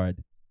spinal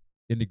cord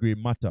in the gray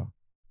matter.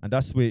 And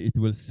that's where it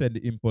will send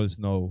the impulse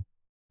now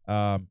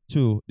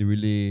to the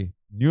relay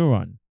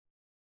neuron.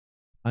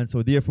 And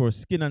so therefore,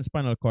 skin and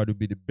spinal cord would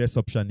be the best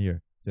option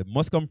here. So it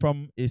must come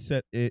from a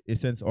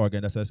sense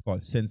organ, that's what it's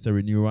called,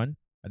 sensory neuron,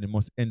 and it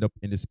must end up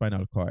in the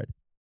spinal cord.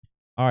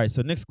 All right,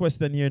 so next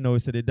question here now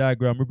is that the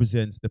diagram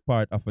represents the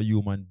part of a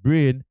human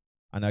brain.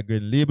 And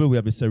again, label, we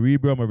have a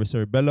cerebrum, we have a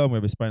cerebellum, we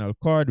have a spinal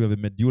cord, we have a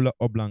medulla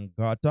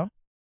oblongata.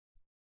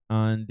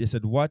 And they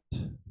said, what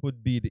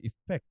would be the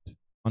effect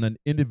on an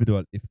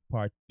individual if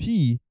part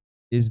P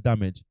is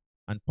damaged?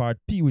 And part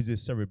P is the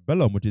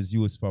cerebellum, which is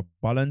used for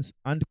balance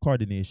and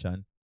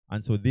coordination.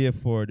 And so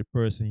therefore, the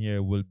person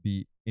here will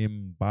be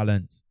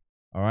imbalanced.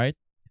 All right.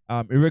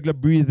 Irregular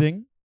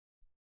breathing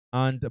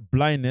and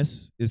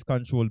blindness is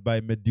controlled by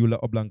medulla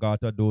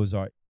oblongata. Those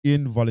are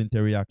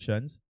involuntary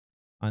actions.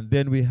 And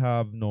then we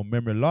have no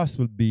memory loss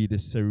will be the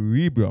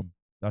cerebrum.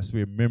 That's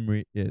where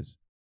memory is.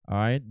 All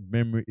right.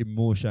 Memory,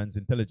 emotions,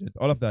 intelligence.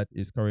 All of that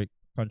is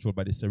controlled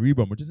by the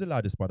cerebrum, which is the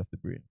largest part of the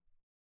brain.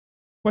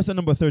 Question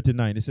number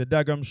 39. It's a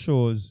diagram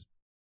shows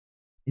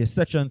a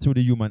section through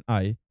the human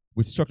eye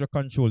which structure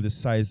controls the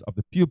size of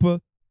the pupil.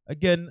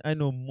 Again, I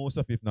know most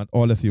of you, if not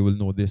all of you, will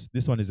know this.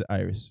 This one is the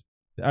iris.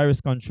 The iris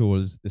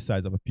controls the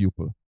size of a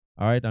pupil.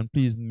 All right, and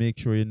please make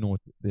sure you note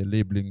the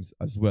labelings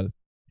as well.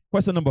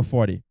 Question number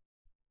 40.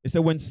 It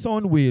said, when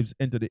sound waves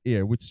enter the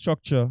air, which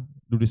structure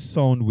do the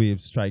sound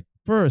waves strike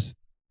first,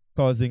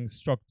 causing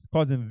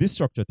this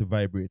structure to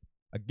vibrate?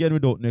 Again,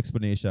 without an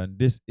explanation,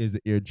 this is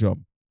the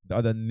eardrum. The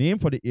other name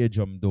for the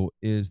eardrum, though,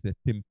 is the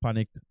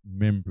tympanic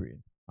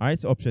membrane. All right,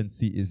 so option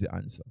C is the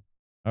answer.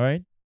 All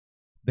right.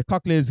 The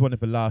cochlea is one of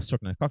the last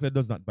structures. The cochlea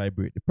does not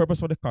vibrate. The purpose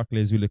for the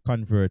cochlea is really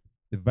convert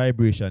the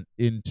vibration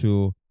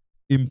into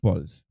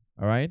impulse.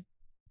 All right.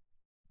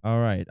 All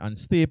right. And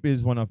stape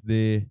is one of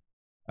the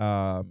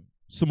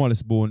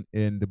smallest bone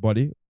in the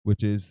body,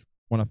 which is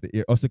one of the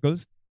ear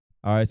ossicles.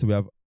 All right. So we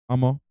have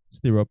hammer,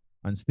 stirrup,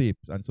 and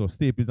stapes. And so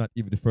stape is not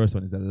even the first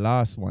one, it's the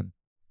last one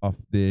of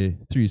the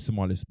three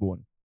smallest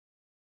bone.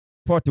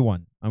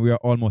 41, and we are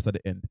almost at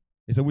the end.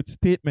 It said, which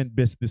statement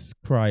best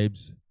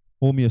describes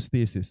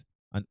homeostasis?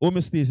 And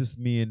homeostasis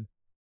means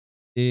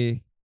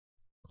a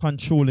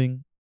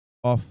controlling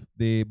of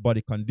the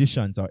body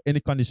conditions or any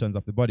conditions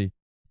of the body.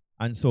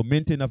 And so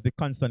maintain of the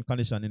constant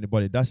condition in the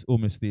body, that's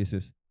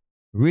homeostasis.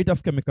 Rate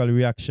of chemical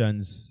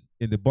reactions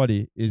in the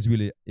body is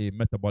really a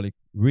metabolic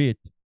rate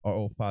or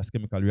how fast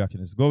chemical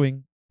reaction is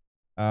going.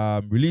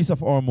 Release of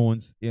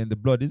hormones in the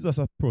blood is just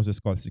a process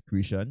called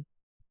secretion.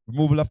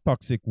 Removal of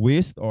toxic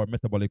waste or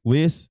metabolic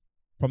waste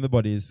from the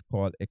body is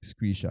called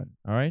excretion.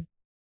 All right.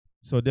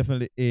 So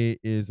definitely A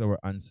is our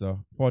answer.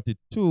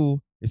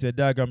 42 is a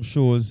diagram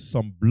shows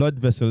some blood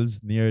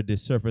vessels near the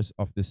surface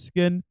of the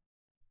skin.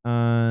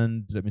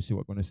 And let me see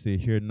what I'm going to say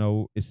here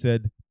now. It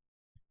said,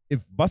 if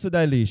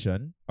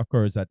vasodilation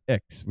occurs at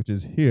X, which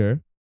is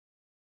here,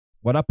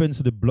 what happens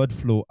to the blood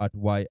flow at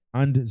Y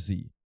and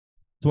Z?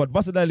 So what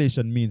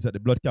vasodilation means that the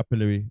blood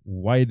capillary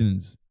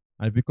widens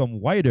and it becomes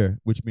wider,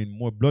 which means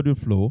more blood will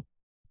flow,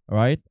 all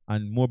right,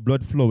 and more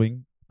blood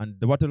flowing. And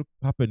what will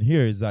happen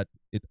here is that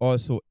it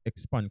also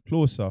expand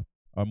closer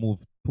or move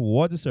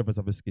towards the surface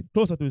of the skin,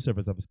 closer to the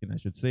surface of the skin, I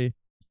should say.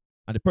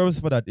 And the purpose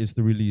for that is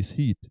to release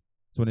heat.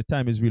 So when the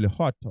time is really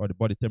hot or the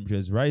body temperature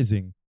is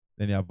rising,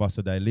 then you have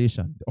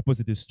vasodilation. The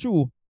opposite is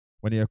true.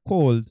 When you're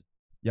cold,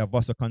 you have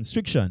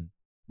vasoconstriction,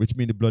 which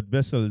means the blood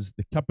vessels,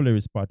 the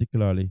capillaries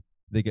particularly,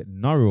 they get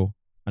narrow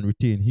and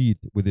retain heat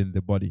within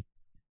the body.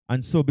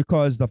 And so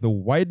because of the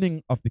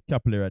widening of the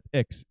capillary at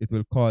X, it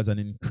will cause an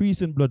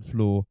increase in blood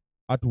flow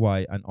at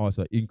Y and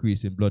also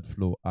increase in blood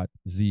flow at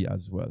Z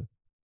as well.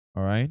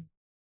 All right.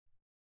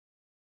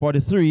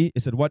 43,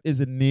 it said, what is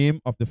the name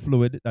of the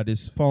fluid that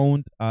is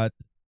found at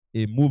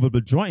a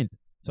movable joint,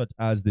 such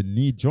as the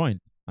knee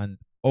joint? And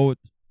out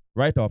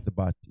right off the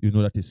bat, you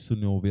know that is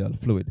synovial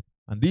fluid.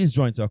 And these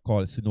joints are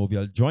called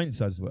synovial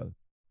joints as well.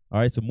 All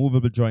right, so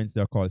movable joints,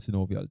 they are called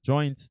synovial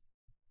joints.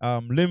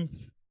 Lymph,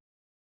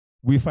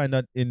 we find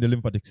that in the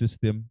lymphatic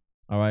system,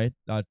 all right,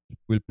 that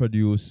will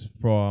produce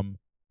from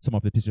some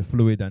of the tissue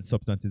fluid and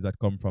substances that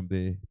come from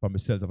the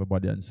cells of the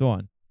body and so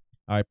on.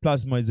 All right,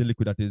 plasma is a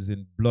liquid that is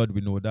in blood,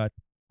 we know that.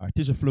 Our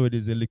tissue fluid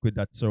is a liquid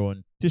that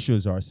surrounds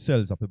tissues or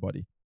cells of the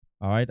body.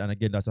 All right, and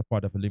again, that's a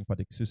part of the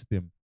lymphatic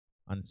system.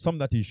 And some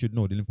that you should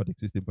know, the lymphatic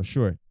system for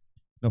sure.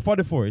 Now,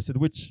 44, it said,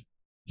 which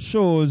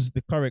shows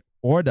the correct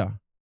order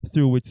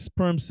through which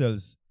sperm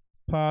cells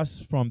pass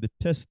from the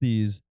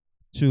testes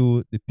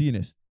to the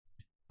penis.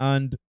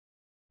 And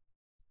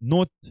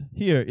note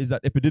here is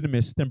that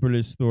epididymis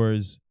temporarily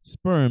stores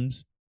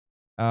sperms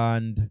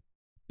and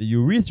the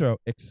urethra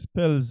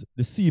expels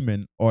the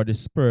semen or the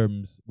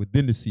sperms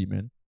within the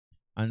semen.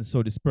 And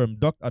so the sperm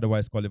duct,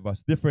 otherwise called the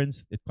vas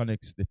deferens, it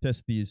connects the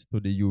testes to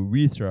the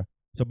urethra.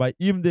 So by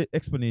even the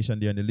explanation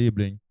there in the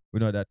labeling, we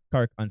know that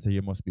correct answer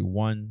here must be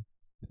 1,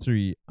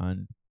 3,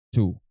 and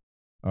 2.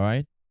 All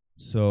right.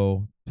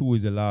 So 2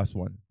 is the last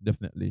one,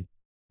 definitely.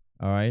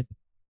 All right.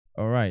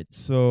 All right.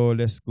 So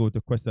let's go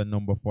to question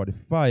number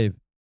 45.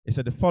 It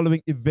said the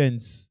following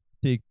events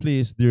take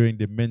place during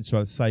the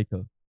menstrual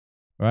cycle.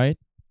 All right.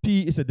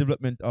 P is a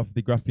development of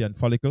the Graafian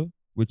follicle,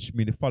 which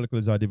means the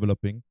follicles are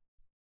developing.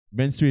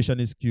 Menstruation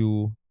is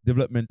Q,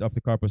 development of the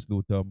corpus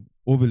luteum,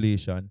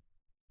 ovulation.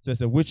 So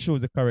it's which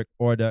shows the correct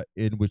order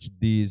in which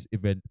these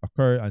events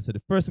occur. And so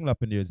the first thing that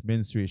happens here is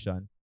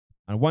menstruation.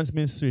 And once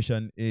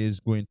menstruation is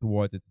going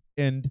towards its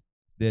end,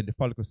 then the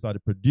follicles start to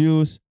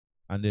produce.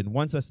 And then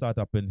once that starts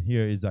happening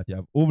here is that you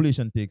have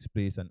ovulation takes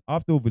place. And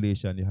after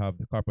ovulation, you have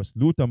the corpus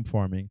luteum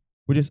forming,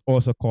 which is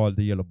also called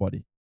the yellow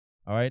body.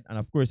 All right. And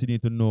of course, you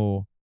need to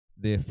know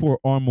the 4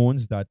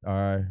 hormones that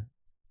are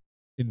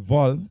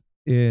involved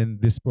in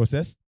this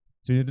process.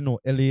 So you need to know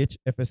LH,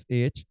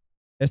 FSH,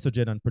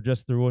 estrogen, and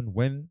progesterone,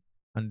 when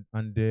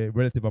and the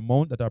relative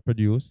amount that are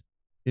produced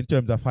in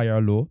terms of high or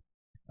low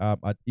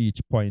at each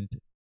point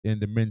in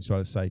the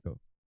menstrual cycle.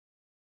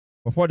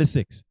 For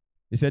 46,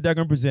 it said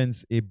diagram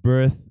presents a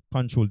birth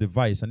control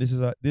device, and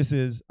this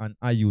is an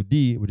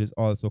IUD, which is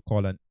also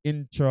called an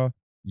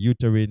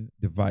intrauterine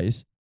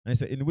device. And it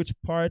said, in which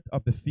part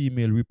of the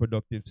female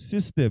reproductive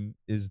system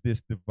is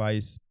this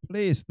device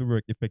placed to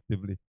work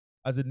effectively?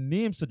 As the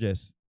name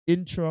suggests,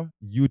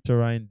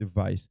 intrauterine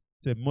device.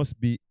 So it must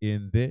be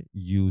in the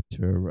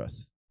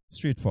uterus.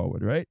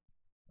 Straightforward, right?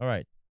 All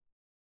right.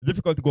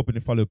 Difficult to go up in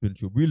the fallopian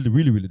tube. Really,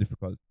 really, really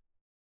difficult.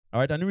 All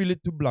right. And really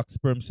to block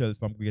sperm cells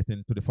from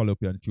getting to the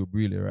fallopian tube,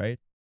 really, right?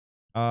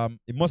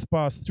 It must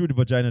pass through the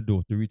vagina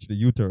though to reach the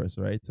uterus,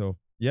 right? So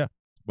yeah,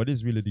 but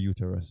it's really the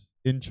uterus.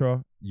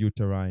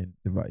 Intrauterine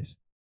device.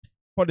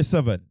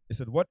 47, it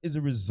said, what is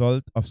the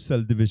result of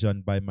cell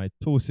division by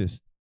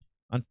mitosis?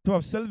 And to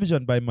have cell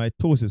division by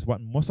mitosis,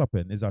 what must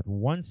happen is that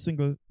one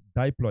single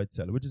diploid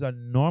cell, which is a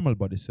normal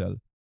body cell,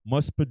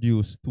 must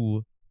produce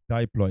two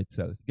diploid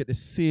cells. You get the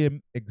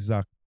same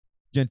exact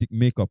genetic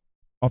makeup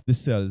of the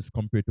cells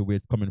compared to where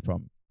it's coming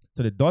from.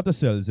 So the daughter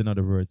cells, in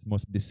other words,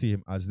 must be the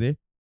same as the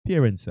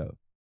parent cell.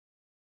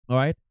 All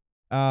right.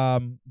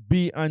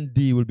 B and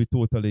D will be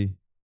totally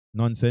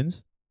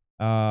nonsense.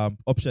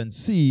 Option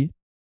C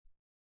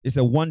is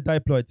a one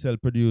diploid cell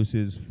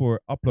produces four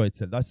haploid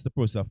cells. That's the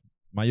process of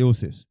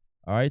meiosis.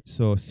 All right.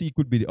 So C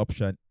could be the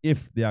option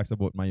if they ask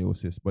about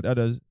meiosis, but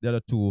the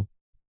other two,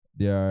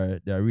 they are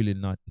really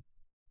not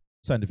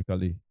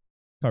scientifically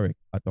correct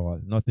at all.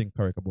 Nothing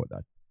correct about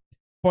that.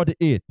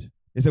 48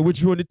 is a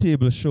which row on the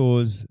table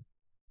shows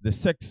the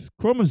sex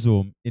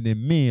chromosome in a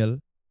male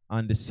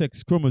and the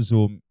sex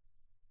chromosome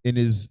in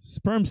his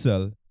sperm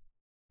cell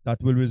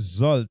that will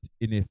result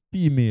in a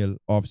female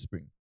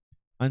offspring.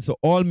 And so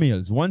all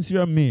males, once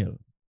you're a male,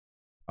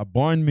 a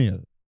born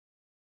male,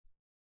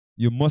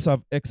 you must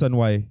have X and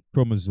Y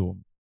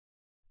chromosome.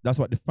 That's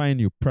what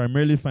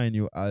primarily define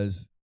you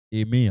as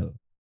a male.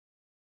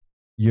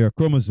 Your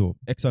chromosome,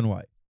 X and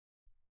Y.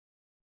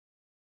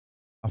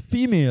 A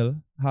female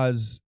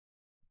has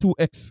two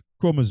X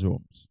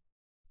chromosomes.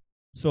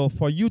 So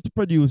for you to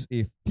produce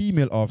a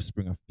female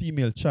offspring, a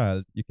female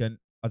child, you can,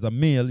 as a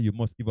male, you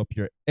must give up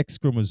your X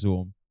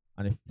chromosome,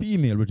 and a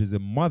female, which is a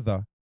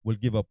mother, will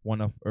give up one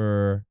of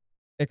her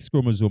X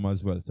chromosome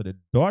as well. So the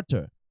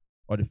daughter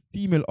or the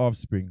female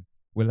offspring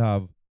will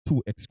have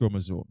two X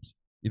chromosomes.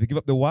 If you give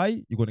up the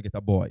Y, you're going to get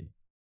a boy.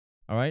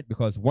 All right?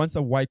 Because once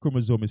a Y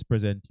chromosome is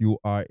present, you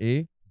are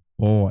a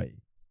boy.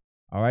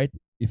 All right?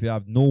 If you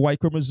have no Y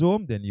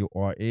chromosome, then you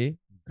are a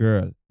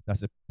girl.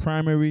 That's the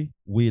primary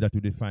way that we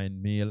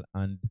define male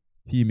and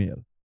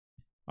female.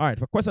 All right,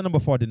 for question number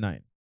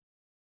 49.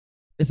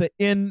 It's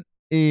in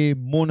a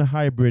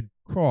monohybrid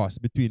cross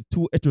between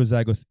two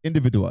heterozygous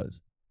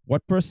individuals,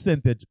 what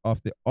percentage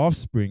of the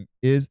offspring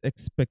is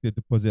expected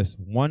to possess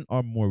one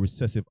or more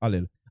recessive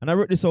allele? And I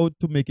wrote this out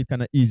to make it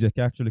kind of easier. You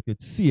can actually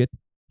see it.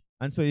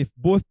 And so if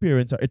both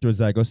parents are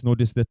heterozygous,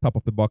 notice the top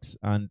of the box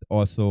and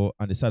also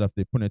on the side of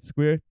the Punnett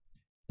square.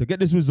 To get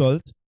this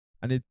result,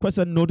 and the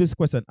question, notice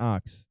question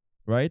asks,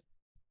 right?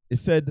 It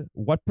said,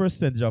 what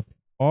percentage of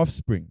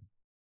offspring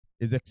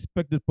is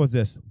expected to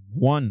possess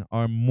one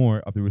or more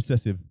of the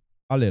recessive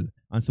allele?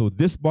 And so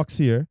this box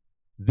here,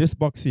 and this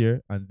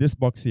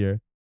box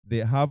here, they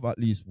have at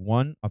least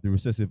one of the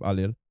recessive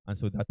allele, and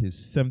so that is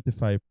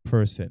 75%.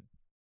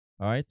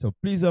 All right, so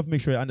please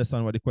make sure you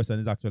understand what the question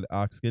is actually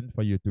asking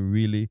for you to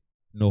really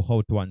know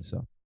how to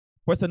answer.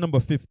 Question number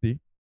 50,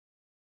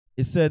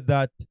 it said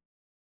that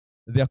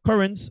the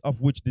occurrence of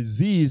which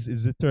disease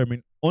is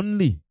determined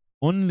only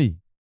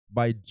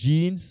by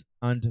genes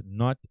and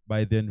not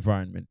by the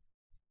environment.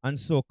 And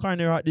so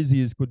coronary heart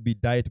disease could be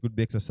diet, could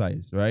be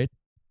exercise, right?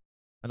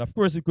 And of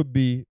course it could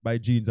be by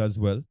genes as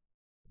well.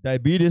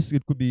 Diabetes,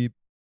 it could be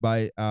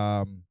by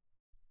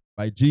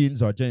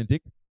genes or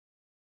genetic.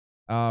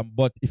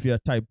 But if you're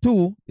type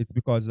 2, it's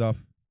because of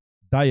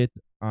diet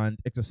and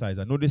exercise.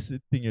 I know this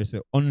thing here say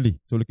only,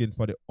 so looking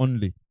for the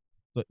only.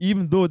 So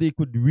even though they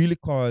could really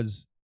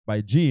cause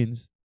by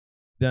genes,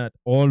 they're not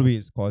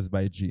always caused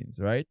by genes,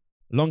 right?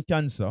 Lung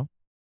cancer,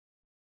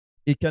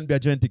 it can be a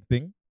genetic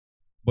thing,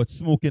 but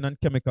smoking and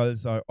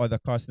chemicals are other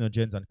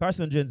carcinogens, and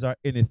carcinogens are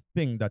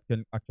anything that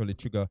can actually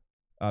trigger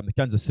the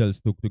cancer cells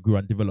to grow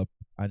and develop,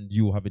 and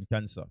you having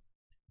cancer.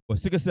 But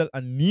sickle cell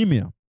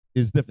anemia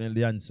is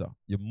definitely the answer.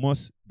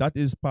 That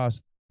is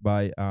passed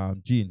by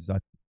genes,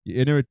 that you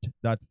inherit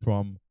that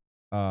from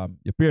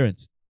your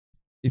parents.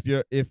 If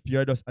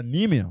you're just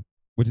anemia,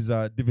 which is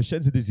a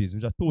deficiency disease,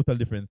 which is a total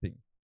different thing.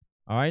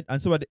 All right,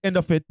 and so at the end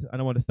of it,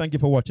 and I want to thank you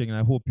for watching, and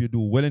I hope you do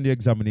well in the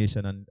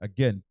examination. And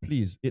again,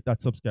 please hit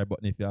that subscribe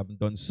button if you haven't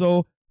done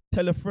so.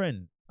 Tell a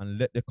friend and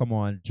let them come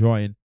on and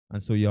join,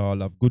 and so you all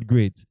have good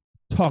grades.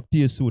 Talk to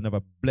you soon. Have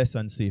a blessed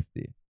and safe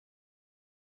day.